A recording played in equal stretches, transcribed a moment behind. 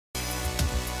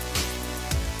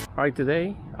Alright,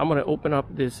 today I'm going to open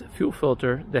up this fuel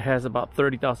filter that has about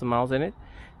 30,000 miles in it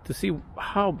to see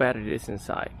how bad it is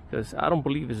inside, because I don't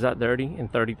believe it's that dirty in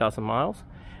 30,000 miles.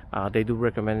 They do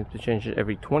recommend it to change it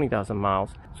every 20,000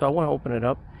 miles. So I want to open it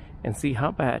up and see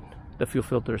how bad the fuel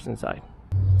filter is inside.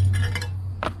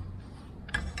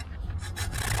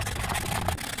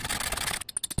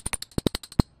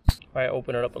 Alright,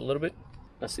 open it up a little bit.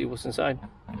 Let's see what's inside.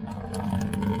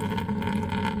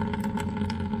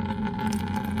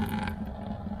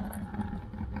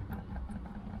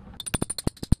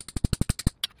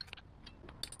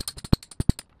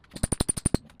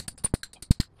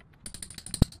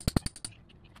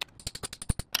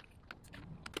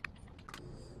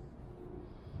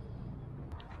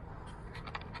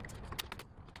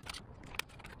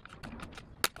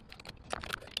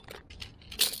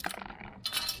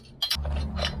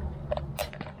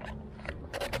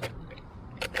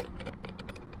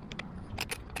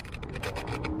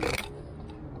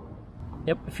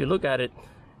 Yep, if you look at it,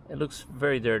 it looks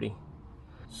very dirty.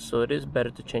 So it is better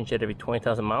to change it every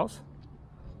 20,000 miles.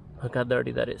 Look how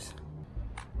dirty that is.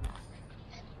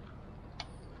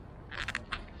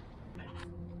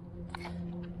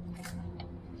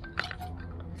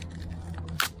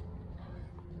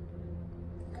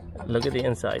 Look at the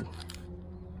inside.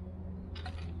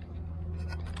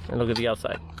 And look at the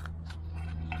outside.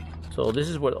 So this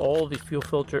is what all the fuel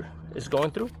filter is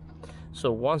going through.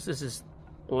 So once this is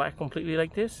black completely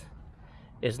like this,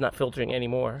 it's not filtering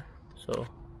anymore. So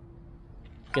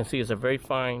you can see it's a very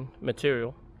fine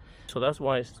material. So that's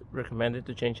why it's recommended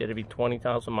to change it every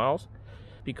 20,000 miles,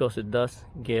 because it does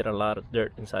get a lot of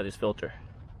dirt inside this filter.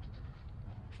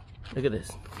 Look at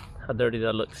this, how dirty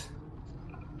that looks.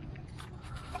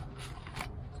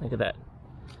 Look at that.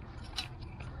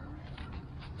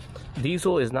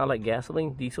 Diesel is not like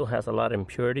gasoline. Diesel has a lot of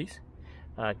impurities.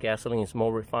 Gasoline is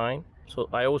more refined. So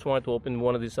I always wanted to open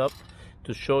one of these up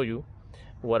to show you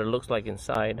what it looks like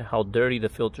inside, how dirty the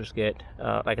filters get.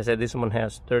 Like I said, this one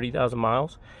has 30,000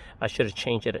 miles. I should have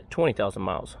changed it at 20,000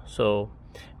 miles. So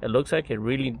it looks like it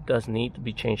really does need to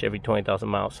be changed every 20,000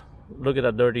 miles. Look at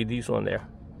that dirty diesel in there.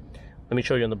 Let me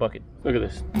show you in the bucket. Look at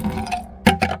this.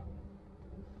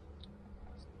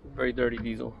 Very dirty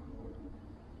diesel.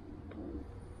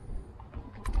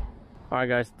 Alright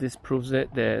guys, this proves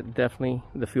it that definitely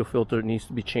the fuel filter needs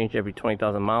to be changed every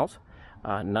 20,000 miles,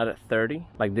 not at 30.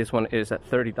 Like this one is at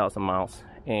 30,000 miles,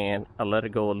 and I let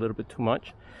it go a little bit too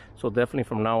much. So definitely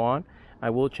from now on, I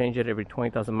will change it every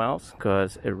 20,000 miles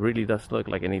because it really does look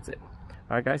like it needs it.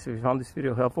 Alright guys, if you found this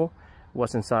video helpful,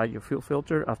 what's inside your fuel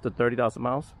filter after 30,000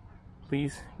 miles,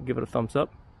 please give it a thumbs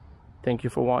up. Thank you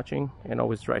for watching, and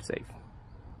always drive safe.